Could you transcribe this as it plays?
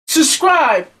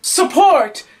subscribe,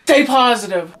 support, stay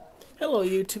positive. Hello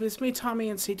YouTube, it's me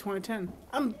TommyNC2010.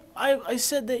 I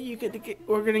said that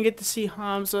we're gonna get to see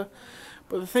Hamza,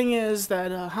 but the thing is that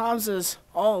Hamza's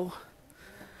all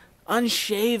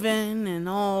unshaven and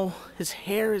all his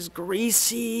hair is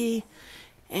greasy,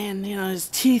 and you know his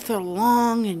teeth are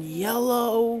long and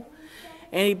yellow,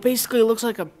 and he basically looks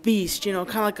like a beast, you know,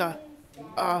 kind of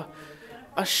like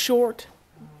a short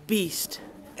beast.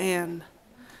 And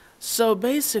so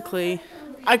basically,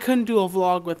 I couldn't do a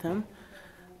vlog with him,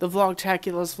 the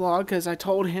Vlogtaculous vlog, because I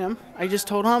just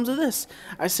told Hamza this.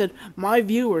 I said, my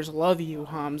viewers love you,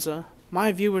 Hamza.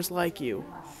 My viewers like you.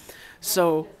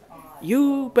 So,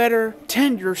 you better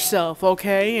tend yourself,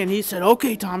 okay? And he said,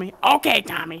 okay, Tommy. Okay,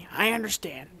 Tommy. I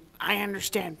understand. I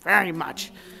understand very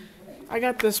much. I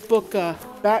got this book,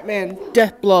 Batman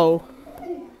Death Blow.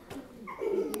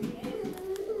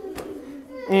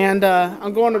 And,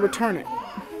 I'm going to return it.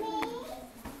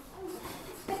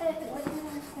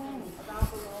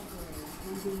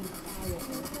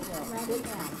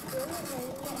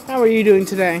 How are you doing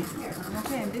today? I'm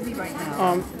okay, I'm busy right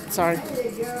now. Sorry.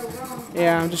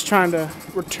 Yeah, I'm just trying to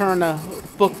return a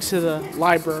book to the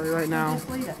library right now. Just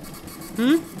leave it.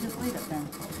 Just leave it then.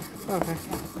 Okay.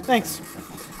 Thanks.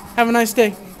 Have a nice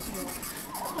day.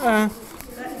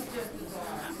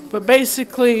 But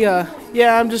basically, yeah,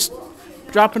 I'm just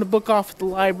dropping a book off at the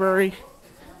library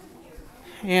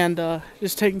and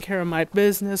just taking care of my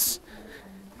business.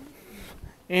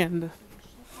 And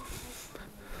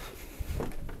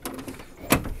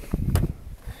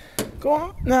go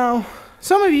on. Now,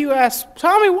 some of you ask,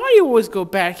 Tommy, why do you always go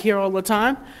back here all the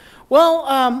time? Well,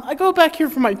 I go back here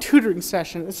for my tutoring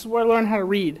session. This is where I learn how to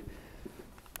read.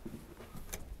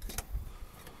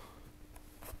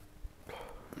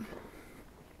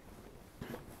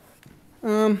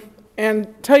 And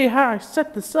tell you how I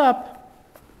set this up.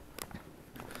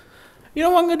 You know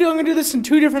what I'm going to do? I'm going to do this in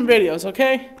 2 different videos,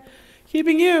 okay?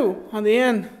 Keeping you on the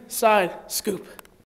inside scoop.